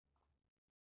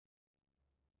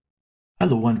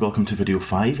Hello and welcome to video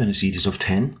 5 in a series of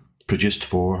 10 produced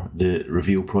for the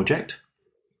Reveal project.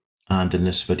 And in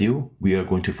this video we are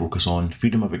going to focus on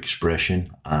freedom of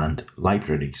expression and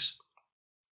libraries.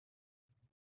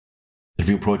 The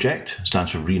Reveal project stands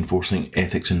for Reinforcing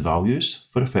Ethics and Values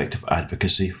for Effective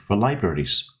Advocacy for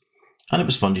Libraries, and it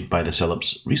was funded by the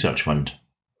CILIPS Research Fund.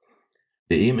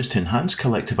 The aim is to enhance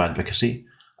collective advocacy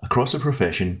across the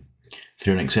profession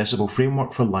through an accessible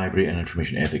framework for library and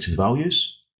information ethics and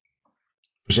values,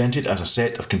 presented as a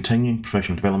set of continuing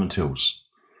professional development tools,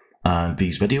 and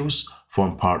these videos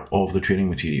form part of the training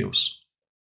materials.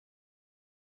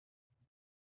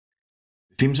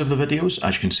 The themes of the videos,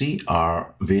 as you can see,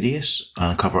 are various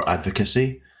and cover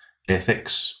advocacy,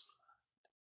 ethics,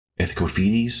 ethical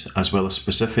theories, as well as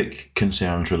specific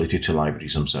concerns related to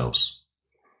libraries themselves.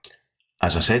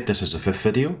 As I said, this is the 5th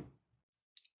video,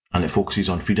 and it focuses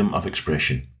on freedom of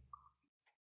expression.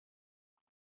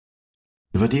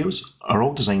 The videos are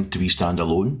all designed to be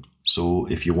standalone, so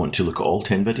if you want to look at all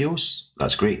 10 videos,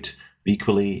 that's great.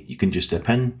 Equally, you can just dip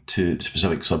in to the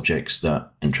specific subjects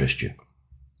that interest you.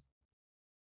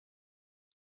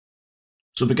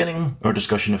 So beginning our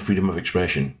discussion of freedom of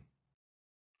expression.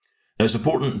 Now it's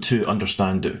important to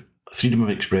understand that freedom of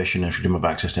expression and freedom of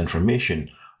access to information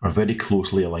are very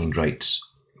closely aligned rights.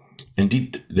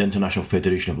 Indeed, the International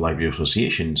Federation of Library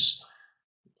Associations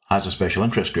has a special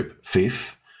interest group,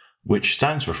 FAIFE, which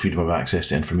stands for Freedom of Access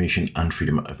to Information and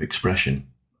Freedom of Expression.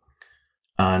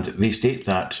 And they state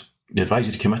that the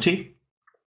Advisory Committee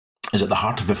is at the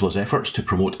heart of IFLA's efforts to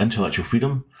promote intellectual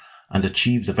freedom and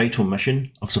achieve the vital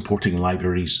mission of supporting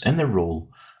libraries in their role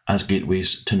as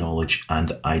gateways to knowledge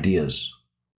and ideas.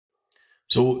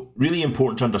 So, really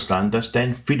important to understand this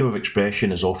then. Freedom of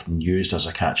expression is often used as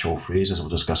a catch-all phrase, as we'll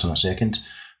discuss in a second.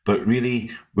 But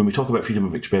really, when we talk about freedom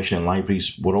of expression in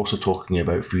libraries, we're also talking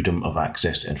about freedom of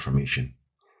access to information.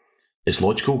 It's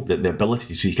logical that the ability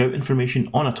to seek out information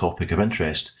on a topic of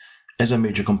interest is a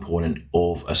major component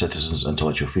of a citizen's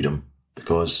intellectual freedom,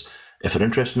 because if they're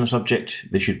interested in a subject,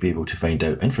 they should be able to find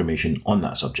out information on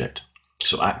that subject.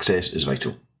 So access is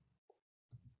vital.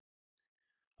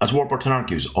 As Warburton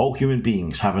argues, all human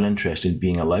beings have an interest in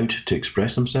being allowed to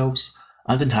express themselves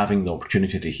and in having the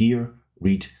opportunity to hear,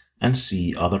 read, and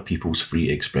see other people's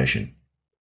free expression.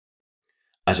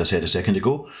 As I said a second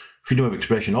ago, freedom of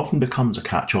expression often becomes a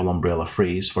catch-all umbrella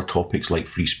phrase for topics like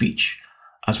free speech,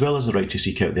 as well as the right to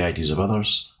seek out the ideas of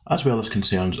others, as well as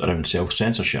concerns around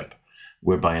self-censorship,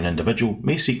 whereby an individual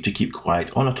may seek to keep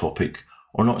quiet on a topic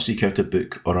or not seek out a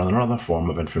book or another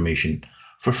form of information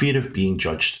for fear of being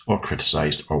judged or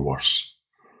criticised or worse.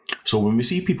 So when we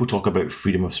see people talk about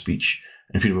freedom of speech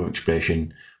and freedom of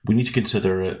expression, we need to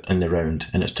consider it in the round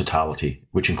in its totality,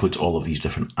 which includes all of these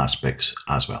different aspects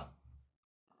as well.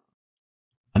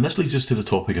 And this leads us to the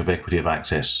topic of equity of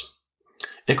access.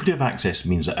 Equity of access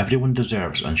means that everyone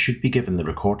deserves and should be given the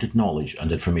recorded knowledge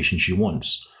and information she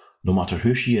wants, no matter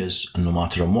who she is and no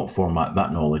matter in what format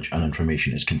that knowledge and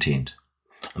information is contained.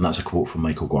 And that's a quote from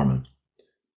Michael Gorman.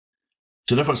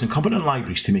 So therefore it's incumbent on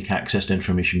libraries to make access to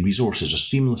information resources as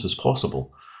seamless as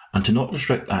possible, and to not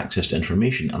restrict access to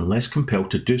information unless compelled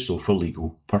to do so for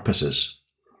legal purposes.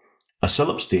 As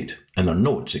CILIPS state in their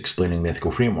notes explaining the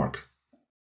ethical framework,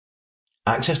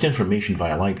 access to information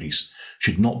via libraries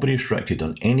should not be restricted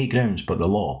on any grounds but the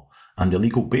law, and the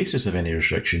legal basis of any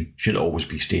restriction should always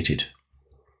be stated.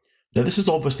 Now this is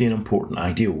obviously an important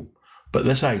ideal, but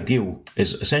this ideal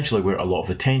is essentially where a lot of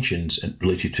the tensions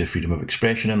related to freedom of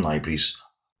expression in libraries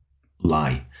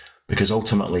lie, because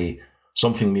ultimately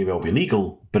something may well be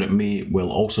legal, but it may well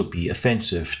also be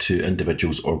offensive to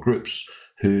individuals or groups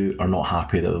who are not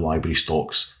happy that the library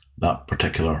stocks that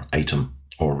particular item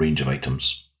or range of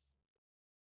items.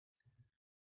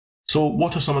 So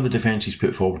what are some of the defences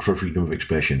put forward for freedom of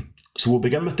expression? So we'll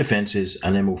begin with defences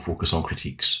and then we'll focus on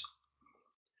critiques.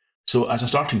 So as a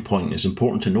starting point, it's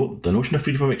important to note that the notion of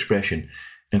freedom of expression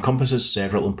encompasses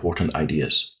several important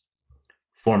ideas.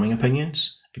 Forming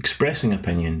opinions, expressing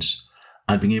opinions,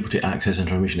 and being able to access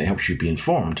information that helps you be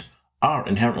informed are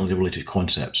inherently related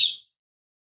concepts.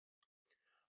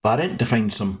 Barrett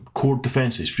defines some core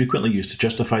defences frequently used to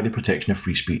justify the protection of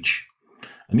free speech,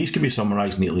 and these can be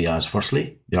summarised neatly as,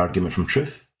 firstly, the argument from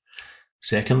truth,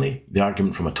 secondly, the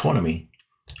argument from autonomy,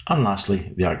 and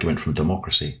lastly, the argument from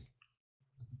democracy.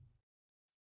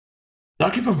 The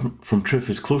argument from truth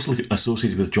is closely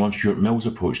associated with John Stuart Mill's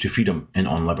approach to freedom in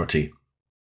On Liberty,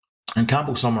 and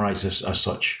Campbell summarised this as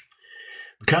such.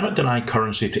 We cannot deny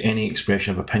currency to any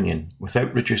expression of opinion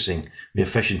without reducing the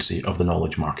efficiency of the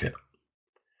knowledge market.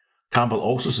 Campbell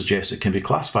also suggests it can be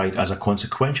classified as a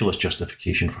consequentialist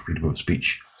justification for freedom of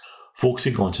speech,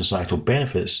 focusing on societal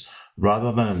benefits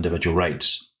rather than individual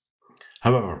rights.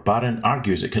 However, Barron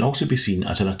argues it can also be seen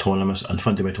as an autonomous and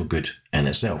fundamental good in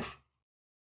itself.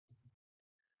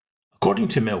 According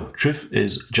to Mill, truth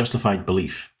is justified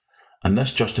belief, and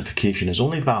this justification is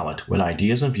only valid when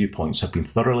ideas and viewpoints have been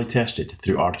thoroughly tested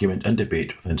through argument and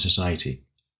debate within society.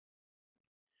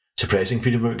 Suppressing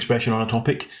freedom of expression on a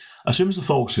topic assumes the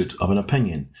falsehood of an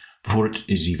opinion before it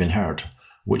is even heard,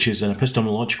 which is an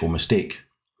epistemological mistake.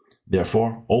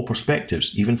 Therefore, all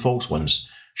perspectives, even false ones,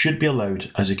 should be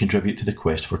allowed as they contribute to the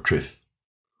quest for truth.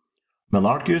 Mill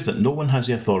argues that no one has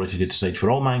the authority to decide for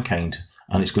all mankind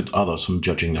and exclude others from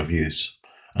judging their views.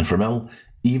 And for Mill,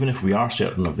 even if we are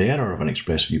certain of the error of an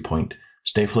expressed viewpoint,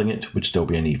 stifling it would still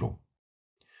be an evil.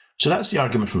 So that's the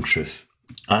argument from truth.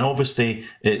 And obviously,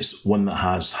 it's one that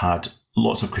has had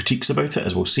lots of critiques about it,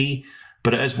 as we'll see,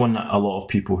 but it is one that a lot of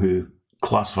people who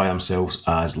classify themselves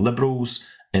as liberals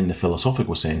in the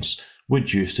philosophical sense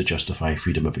would use to justify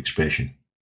freedom of expression.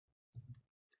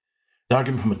 The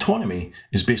argument from autonomy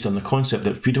is based on the concept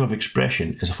that freedom of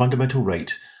expression is a fundamental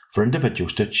right for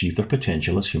individuals to achieve their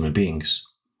potential as human beings.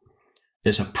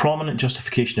 It's a prominent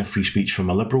justification of free speech from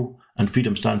a liberal and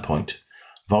freedom standpoint,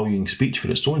 valuing speech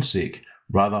for its own sake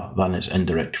rather than its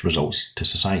indirect results to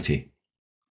society.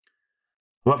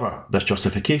 However, this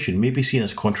justification may be seen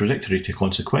as contradictory to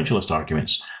consequentialist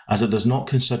arguments, as it does not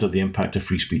consider the impact of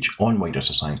free speech on wider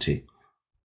society.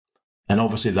 And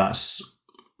obviously that's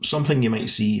something you might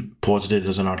see posited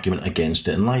as an argument against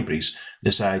it in libraries.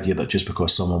 This idea that just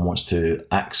because someone wants to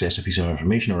access a piece of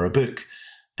information or a book,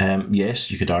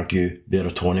 yes, you could argue their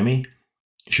autonomy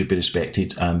should be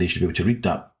respected and they should be able to read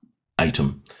that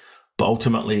item. But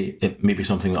ultimately, it may be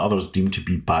something that others deem to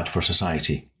be bad for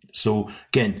society. So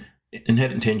again,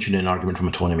 inherent tension in argument from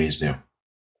autonomy is there.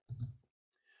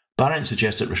 Barron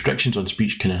suggests that restrictions on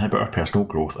speech can inhibit our personal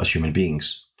growth as human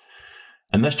beings.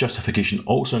 And this justification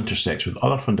also intersects with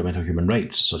other fundamental human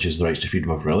rights, such as the rights to freedom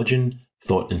of religion,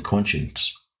 thought and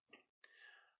conscience.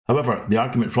 However, the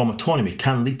argument from autonomy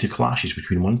can lead to clashes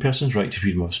between one person's right to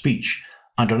freedom of speech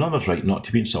and another's right not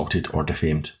to be insulted or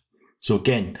defamed. So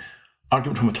again,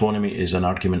 argument from autonomy is an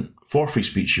argument for free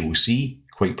speech you will see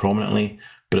quite prominently,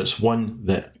 but it's one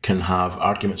that can have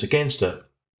arguments against it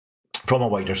from a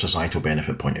wider societal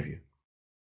benefit point of view.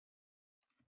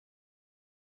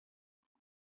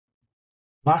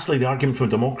 Lastly, the argument from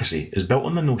democracy is built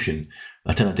on the notion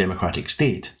that in a democratic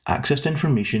state, access to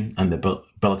information and the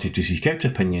ability to seek out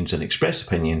opinions and express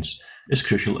opinions is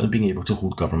crucial in being able to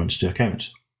hold governments to account.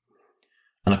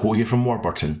 And a quote here from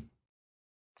Warburton: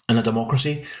 "In a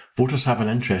democracy, voters have an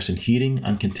interest in hearing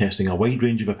and contesting a wide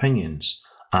range of opinions,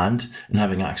 and in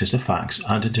having access to facts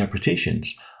and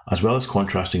interpretations, as well as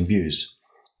contrasting views,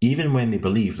 even when they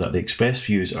believe that the expressed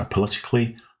views are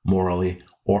politically, morally,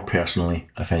 or personally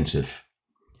offensive."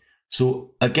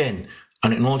 So again,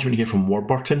 an acknowledgement here from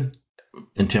Warburton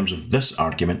in terms of this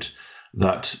argument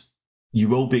that you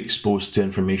will be exposed to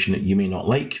information that you may not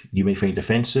like, you may find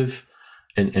offensive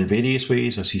in various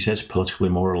ways, as he says, politically,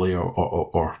 morally,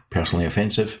 or personally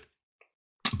offensive.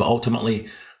 But ultimately,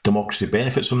 democracy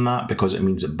benefits from that because it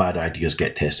means that bad ideas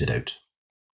get tested out.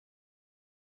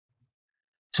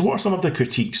 So what are some of the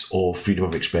critiques of freedom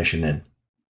of expression then?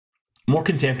 More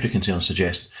contemporary concerns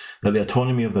suggest that the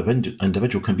autonomy of the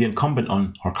individual can be incumbent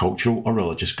on her cultural or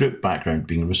religious group background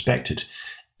being respected,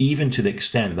 even to the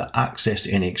extent that access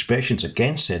to any expressions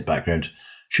against said background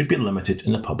should be limited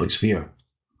in the public sphere.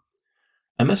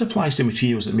 And this applies to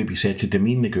materials that may be said to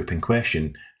demean the group in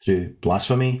question through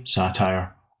blasphemy,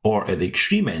 satire, or at the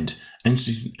extreme end,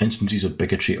 instances of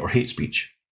bigotry or hate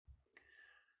speech.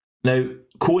 Now,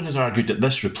 Cohen has argued that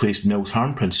this replaced Mill's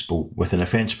harm principle with an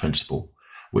offence principle,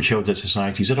 which held that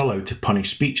societies are allowed to punish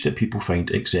speech that people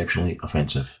find exceptionally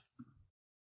offensive.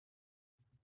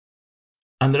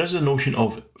 And there is a notion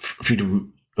of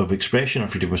freedom of expression or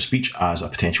freedom of speech as a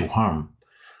potential harm.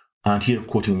 And here,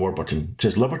 quoting Warburton, it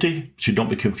says, "Liberty should not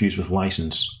be confused with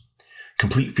licence.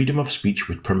 Complete freedom of speech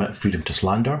would permit freedom to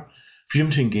slander,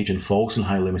 freedom to engage in false and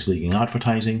highly misleading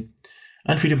advertising,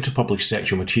 and freedom to publish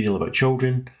sexual material about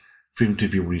children, freedom to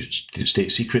view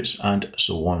state secrets, and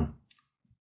so on."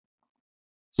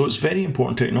 So it's very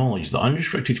important to acknowledge that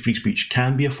unrestricted free speech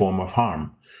can be a form of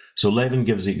harm. So Levin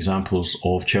gives the examples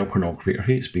of child pornography or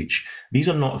hate speech. These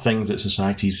are not things that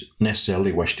societies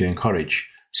necessarily wish to encourage.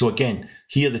 So again,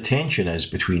 here the tension is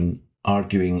between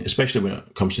arguing, especially when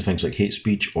it comes to things like hate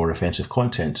speech or offensive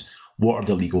content, what are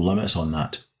the legal limits on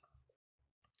that?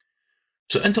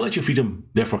 So intellectual freedom,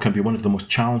 therefore, can be one of the most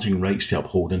challenging rights to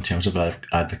uphold in terms of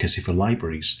advocacy for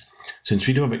libraries, since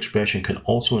freedom of expression can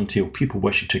also entail people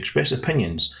wishing to express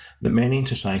opinions that many in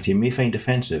society may find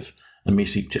offensive and may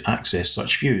seek to access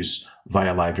such views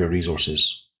via library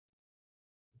resources.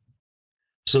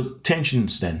 So,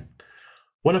 tensions then.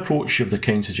 One approach of the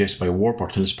kind suggested by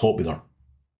Warburton is popular,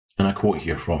 and I quote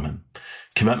here from him: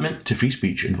 "Commitment to free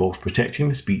speech involves protecting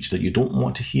the speech that you don't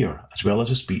want to hear, as well as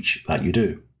the speech that you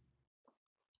do."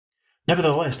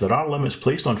 Nevertheless, there are limits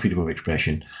placed on freedom of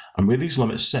expression, and where these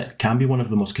limits sit can be one of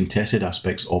the most contested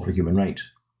aspects of the human right.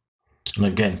 And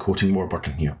again, quoting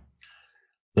Warburton here: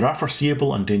 "There are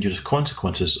foreseeable and dangerous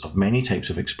consequences of many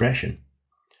types of expression.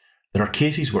 There are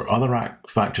cases where other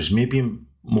factors may be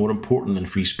more important than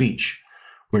free speech,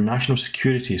 where national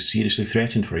security is seriously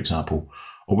threatened, for example,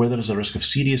 or where there is a risk of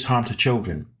serious harm to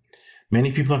children.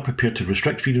 Many people are prepared to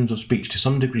restrict freedoms of speech to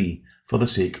some degree for the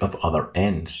sake of other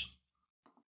ends."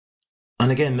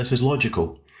 And again, this is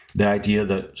logical. The idea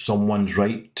that someone's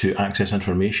right to access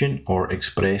information or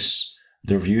express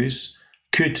their views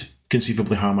could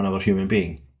conceivably harm another human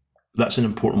being. That's an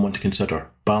important one to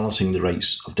consider, balancing the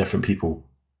rights of different people.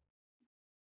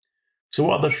 So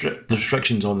what are the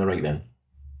restrictions on the right then?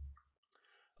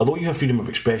 Although you have freedom of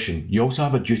expression, you also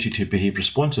have a duty to behave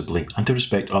responsibly and to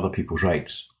respect other people's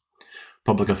rights.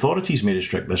 Public authorities may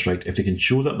restrict this right if they can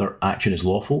show that their action is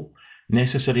lawful,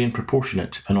 necessary and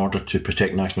proportionate in order to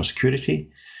protect national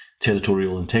security,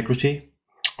 territorial integrity,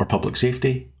 or public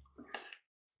safety,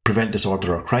 prevent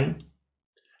disorder or crime,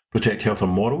 protect health or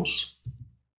morals,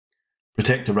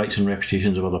 protect the rights and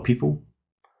reputations of other people,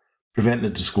 prevent the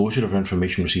disclosure of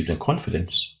information received in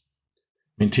confidence,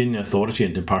 maintain the authority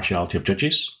and impartiality of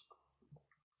judges,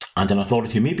 and an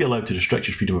authority may be allowed to restrict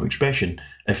your freedom of expression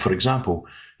if, for example,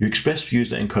 you express views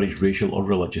that encourage racial or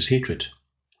religious hatred.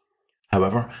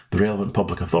 However, the relevant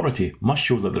public authority must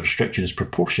show that the restriction is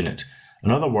proportionate,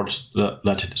 in other words,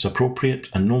 that it is appropriate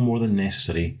and no more than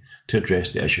necessary to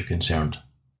address the issue concerned.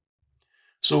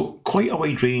 So, quite a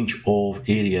wide range of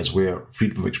areas where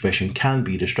freedom of expression can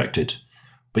be restricted,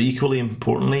 but equally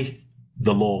importantly,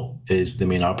 the law is the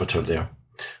main arbiter there.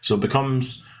 So it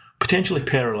becomes potentially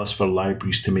perilous for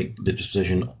libraries to make the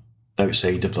decision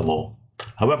outside of the law.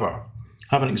 However,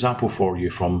 I have an example for you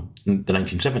from the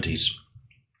 1970s,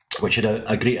 which had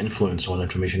a great influence on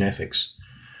information ethics.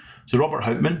 So Robert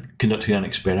Houtman conducted an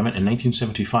experiment in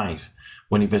 1975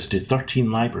 when he visited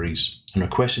 13 libraries and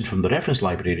requested from the reference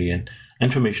librarian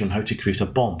information on how to create a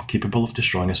bomb capable of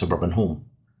destroying a suburban home.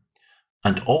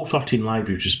 And all 13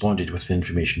 libraries responded with the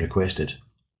information requested.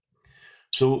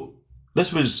 So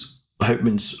this was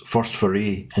Houtman's first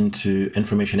foray into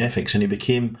information ethics, and he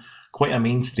became quite a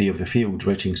mainstay of the field,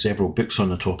 writing several books on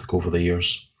the topic over the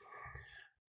years.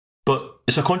 But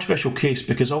it's a controversial case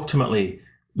because ultimately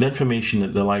the information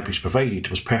that the libraries provided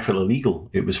was perfectly legal.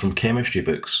 It was from chemistry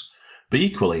books. But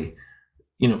equally,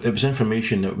 it was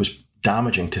information that was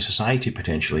damaging to society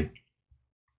potentially.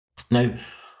 Now,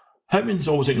 Houtman's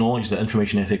always acknowledged that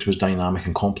information ethics was dynamic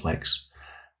and complex,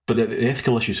 but that the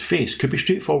ethical issues faced could be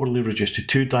straightforwardly reduced to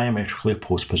two diametrically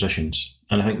opposed positions,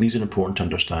 and I think these are important to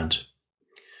understand.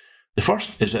 The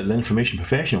first is that the information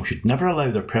professional should never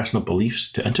allow their personal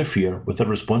beliefs to interfere with their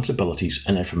responsibilities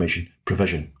in information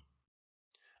provision.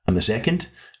 And the second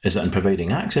is that in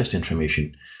providing access to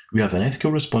information, we have an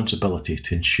ethical responsibility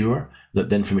to ensure that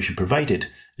the information provided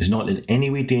is not in any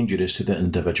way dangerous to the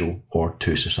individual or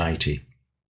to society.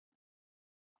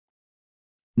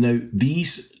 Now,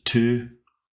 these two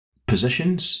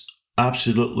positions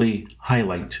absolutely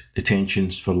highlight the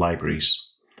tensions for libraries.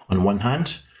 On one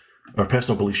hand, our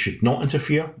personal beliefs should not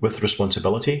interfere with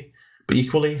responsibility, but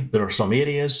equally, there are some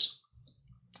areas,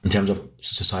 in terms of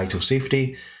societal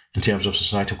safety, in terms of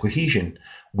societal cohesion,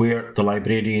 where the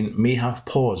librarian may have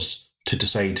pause to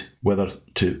decide whether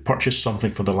to purchase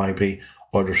something for the library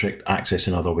or restrict access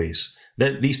in other ways.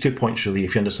 These 2 points really,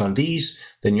 if you understand these,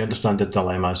 then you understand the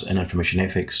dilemmas in information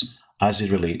ethics as they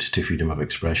relate to freedom of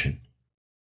expression.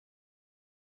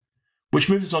 Which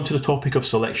moves us on to the topic of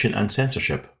selection and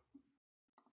censorship.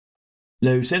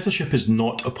 Now, censorship is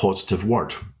not a positive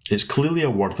word. It's clearly a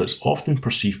word that's often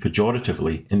perceived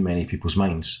pejoratively in many people's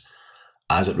minds,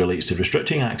 as it relates to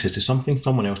restricting access to something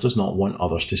someone else does not want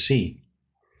others to see.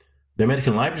 The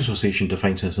American Library Association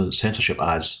defines censorship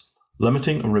as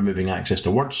limiting or removing access to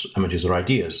words, images, or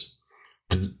ideas.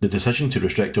 The decision to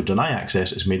restrict or deny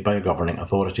access is made by a governing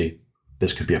authority.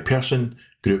 This could be a person,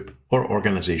 group, or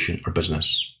organisation or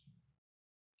business.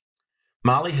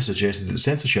 Malley has suggested that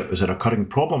censorship is a recurring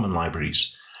problem in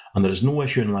libraries, and there is no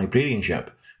issue in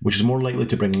librarianship which is more likely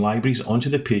to bring libraries onto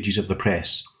the pages of the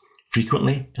press,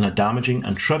 frequently in a damaging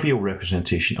and trivial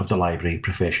representation of the library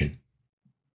profession.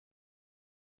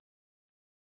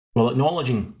 While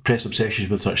acknowledging press obsessions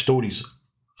with such stories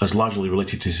as largely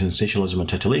related to sensationalism and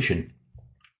titillation,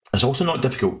 It's also not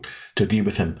difficult to agree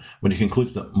with him when he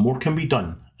concludes that more can be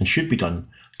done and should be done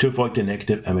to avoid the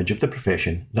negative image of the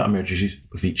profession that emerges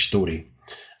with each story.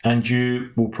 And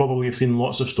you will probably have seen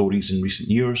lots of stories in recent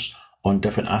years on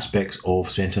different aspects of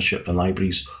censorship in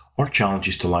libraries or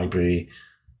challenges to library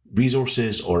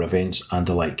resources or events and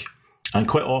the like. And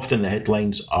quite often the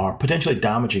headlines are potentially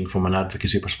damaging from an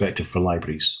advocacy perspective for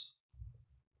libraries.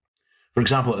 For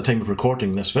example, at the time of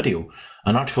recording this video,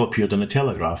 an article appeared in the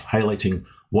Telegraph highlighting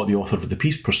what the author of the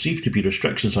piece perceived to be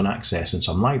restrictions on access in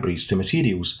some libraries to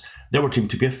materials that were deemed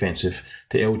to be offensive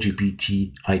to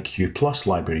LGBTIQ+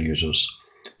 library users,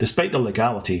 despite their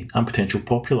legality and potential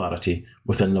popularity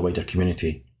within the wider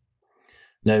community.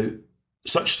 Now,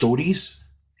 such stories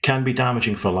can be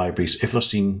damaging for libraries if they're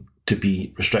seen to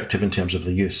be restrictive in terms of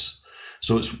the use.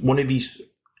 So it's one of these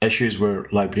issues where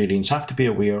librarians have to be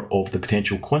aware of the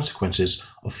potential consequences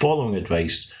of following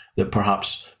advice that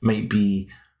perhaps might be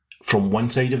from one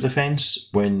side of the fence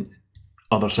when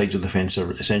other sides of the fence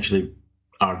are essentially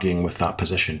arguing with that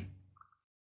position.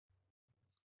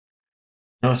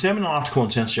 Now, a seminal article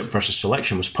on censorship versus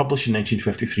selection was published in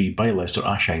 1953 by Lester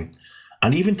Ashheim,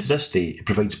 and even to this day it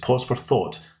provides pause for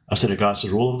thought as to regards the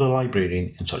role of the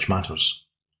librarian in such matters.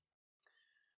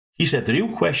 He said the real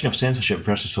question of censorship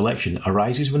versus selection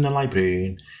arises when the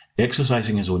librarian,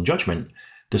 exercising his own judgment,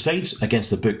 decides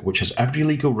against a book which has every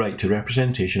legal right to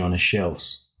representation on his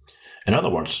shelves. In other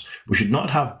words, we should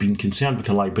not have been concerned with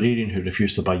the librarian who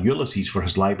refused to buy Ulysses for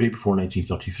his library before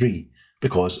 1933,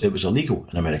 because it was illegal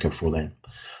in America before then.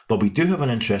 But we do have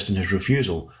an interest in his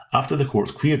refusal after the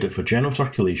courts cleared it for general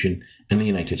circulation in the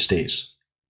United States.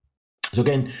 So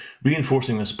again,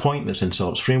 reinforcing this point that's in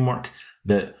CILIPS framework,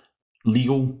 that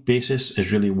legal basis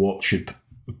is really what should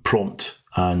prompt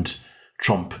and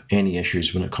trump any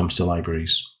issues when it comes to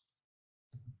libraries.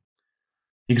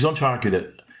 He goes on to argue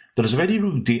that there is a very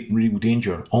real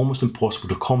danger, almost impossible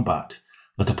to combat,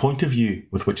 that a point of view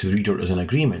with which the reader is in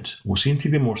agreement will seem to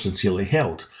be more sincerely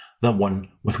held than one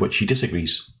with which he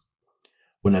disagrees.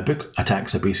 When a book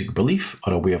attacks a basic belief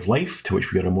or a way of life to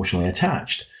which we are emotionally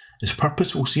attached, its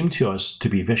purpose will seem to us to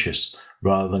be vicious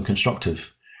rather than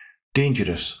constructive,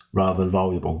 dangerous rather than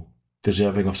valuable,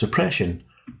 deserving of suppression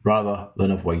rather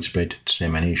than of widespread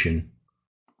dissemination.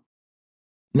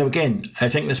 Now again, I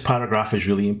think this paragraph is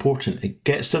really important. It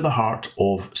gets to the heart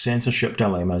of censorship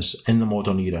dilemmas in the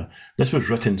modern era. This was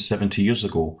written 70 years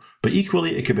ago, but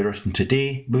equally it could be written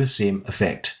today with the same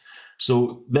effect.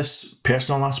 So this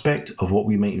personal aspect of what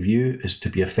we might view as to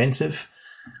be offensive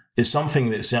is something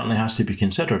that certainly has to be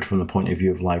considered from the point of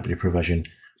view of library provision,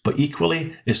 but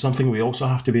equally is something we also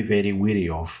have to be very wary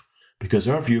of, because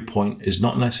our viewpoint is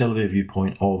not necessarily the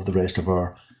viewpoint of the rest of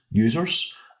our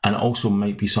users, and it also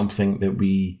might be something that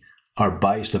we are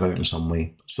biased about in some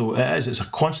way. So it's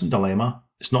a constant dilemma.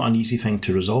 It's not an easy thing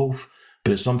to resolve,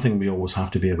 but it's something we always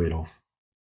have to be aware of.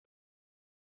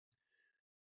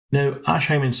 Now,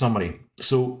 Ashheim in summary.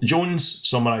 So Jones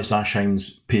summarised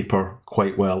Ashheim's paper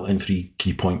quite well in 3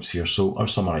 key points here, so I'll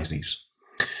summarise these.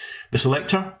 The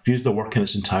selector views the work in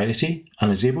its entirety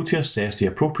and is able to assess the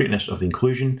appropriateness of the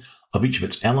inclusion of each of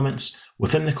its elements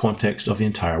within the context of the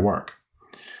entire work.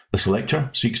 The selector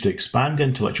seeks to expand the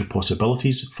intellectual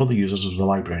possibilities for the users of the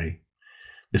library.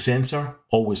 The censor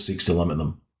always seeks to limit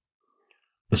them.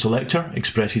 The selector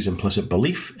expresses implicit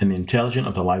belief in the intelligence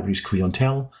of the library's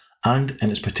clientele and in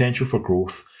its potential for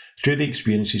growth through the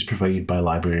experiences provided by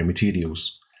library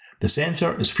materials. The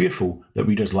censor is fearful that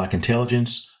readers lack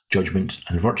intelligence, judgment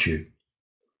and virtue.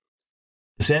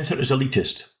 The censor is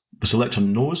elitist. The selector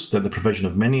knows that the provision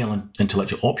of many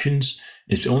intellectual options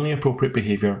is the only appropriate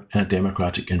behaviour in a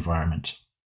democratic environment.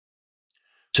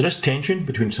 So this tension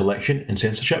between selection and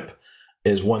censorship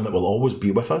is one that will always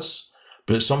be with us,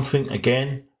 but it's something,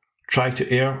 again, try to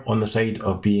err on the side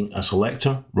of being a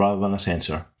selector rather than a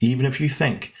censor. Even if you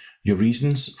think your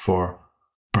reasons for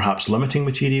perhaps limiting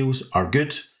materials are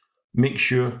good, make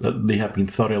sure that they have been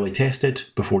thoroughly tested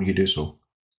before you do so.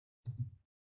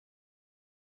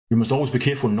 We must always be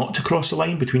careful not to cross the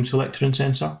line between selector and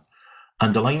censor,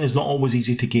 and the line is not always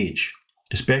easy to gauge,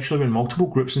 especially when multiple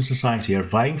groups in society are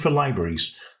vying for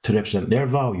libraries to represent their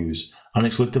values and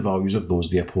exclude the values of those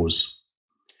they oppose.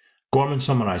 Gorman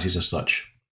summarises as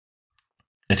such: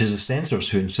 "It is the censors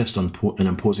who insist on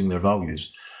imposing their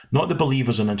values, not the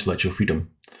believers in intellectual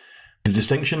freedom. The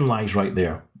distinction lies right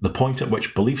there. The point at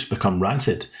which beliefs become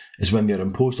rancid is when they are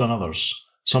imposed on others,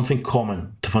 something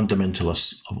common to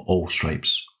fundamentalists of all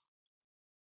stripes."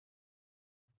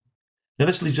 Now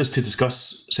this leads us to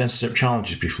discuss censorship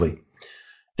challenges briefly.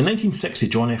 In 1960,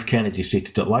 John F. Kennedy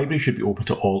stated that libraries should be open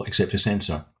to all except a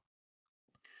censor.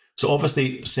 So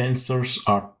obviously censors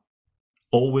are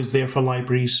always there for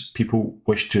libraries. People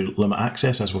wish to limit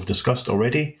access, as we've discussed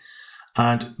already,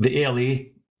 and the ALA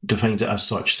defines it as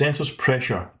such. Censors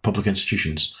pressure public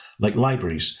institutions, like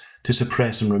libraries, to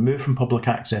suppress and remove from public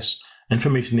access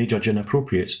information they judge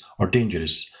inappropriate or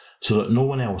dangerous, so that no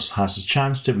one else has the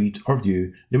chance to read or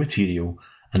view the material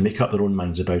and make up their own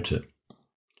minds about it.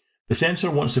 The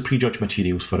censor wants to prejudge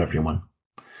materials for everyone.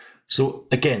 So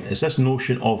again, it's this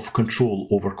notion of control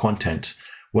over content,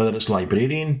 whether it's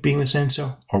librarian being the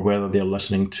censor or whether they're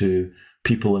listening to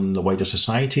people in the wider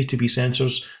society to be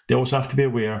censors. They also have to be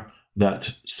aware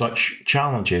that such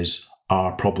challenges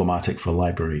are problematic for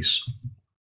libraries.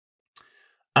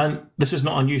 And this is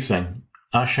not a new thing.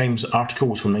 Aschheim's article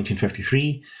was from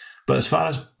 1953, but as far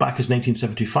as back as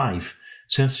 1975,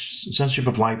 censorship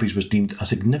of libraries was deemed a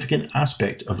significant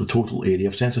aspect of the total area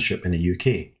of censorship in the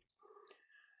UK.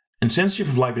 And censorship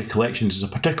of library collections is a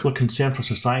particular concern for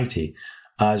society,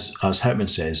 as Houtman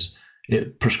says.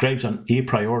 It prescribes an a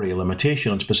priori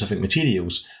limitation on specific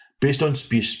materials based on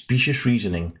specious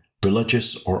reasoning,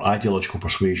 religious or ideological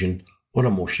persuasion, or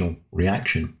emotional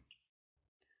reaction.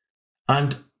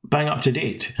 And bang up to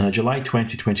date, in a July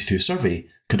 2022 survey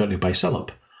conducted by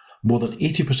CILIP, more than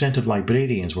 80% of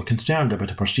librarians were concerned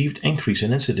about a perceived increase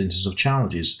in incidences of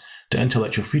challenges to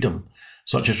intellectual freedom,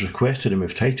 such as requests to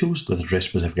remove titles that address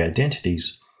specific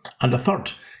identities, and a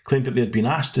third claimed that they had been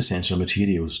asked to censor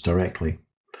materials directly.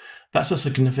 That's a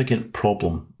significant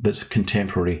problem that's a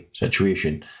contemporary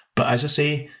situation, but as I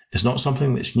say, it's not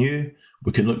something that's new.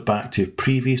 We can look back to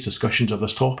previous discussions of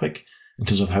this topic in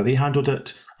terms of how they handled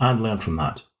it and learn from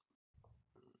that.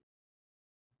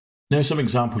 Now, some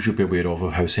examples you'll be aware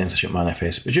of how censorship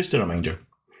manifests, but just a reminder.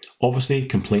 Obviously,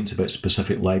 complaints about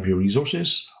specific library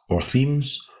resources or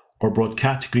themes or broad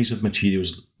categories of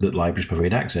materials that libraries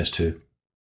provide access to.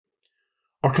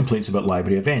 Or complaints about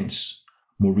library events.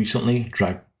 More recently,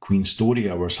 drag queen story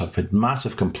hours have had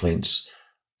massive complaints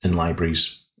in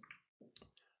libraries.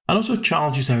 And also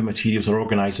challenges to how materials are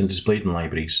organised and displayed in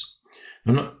libraries.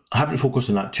 I haven't focused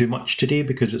on that too much today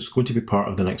because it's going to be part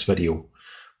of the next video.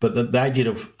 But the idea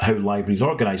of how libraries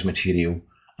organise material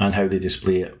and how they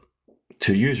display it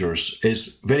to users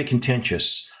is very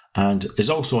contentious and is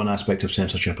also an aspect of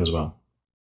censorship as well.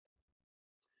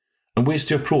 And ways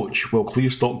to approach, well,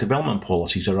 clear stock development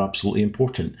policies are absolutely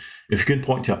important. If you can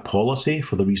point to a policy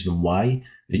for the reason why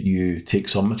that you take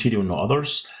some material and not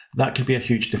others, that could be a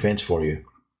huge defence for you.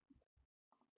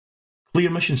 Clear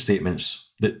mission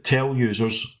statements that tell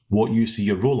users what you see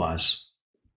your role as.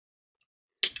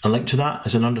 A link to that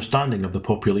is an understanding of the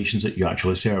populations that you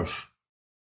actually serve.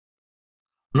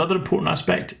 Another important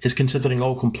aspect is considering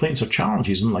all complaints or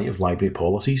challenges in light of library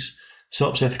policies,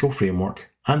 CILIPS ethical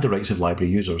framework, and the rights of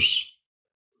library users.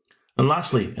 And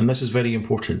lastly, and this is very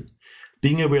important,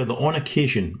 being aware that on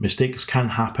occasion mistakes can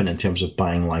happen in terms of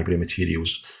buying library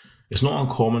materials. It's not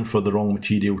uncommon for the wrong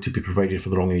material to be provided for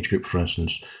the wrong age group, for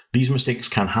instance. These mistakes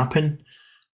can happen,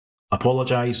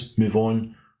 apologise, move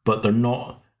on, but they're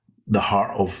not the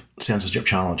heart of censorship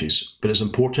challenges. But it's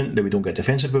important that we don't get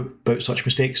defensive about such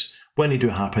mistakes. When they do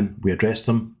happen, we address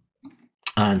them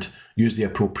and use the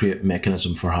appropriate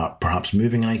mechanism for perhaps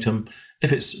moving an item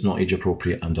if it's not age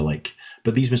appropriate and the like.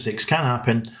 But these mistakes can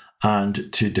happen,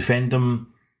 and to defend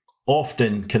them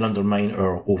often can undermine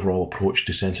our overall approach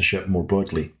to censorship more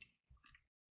broadly.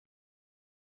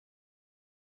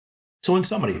 So in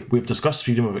summary, we've discussed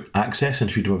freedom of access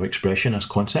and freedom of expression as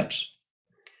concepts.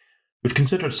 We've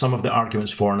considered some of the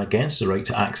arguments for and against the right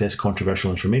to access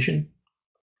controversial information.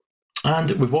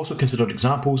 And we've also considered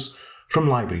examples from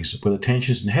libraries where the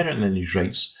tensions inherent in these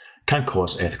rights can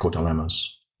cause ethical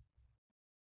dilemmas.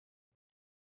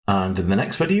 And in the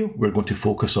next video, we're going to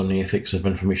focus on the ethics of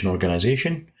information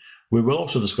organisation. We will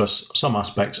also discuss some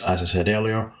aspects, as I said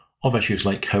earlier, of issues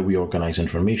like how we organise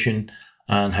information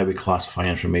and how we classify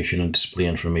information and display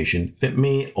information that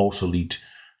may also lead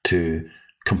to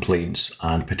complaints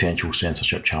and potential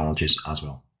censorship challenges as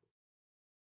well.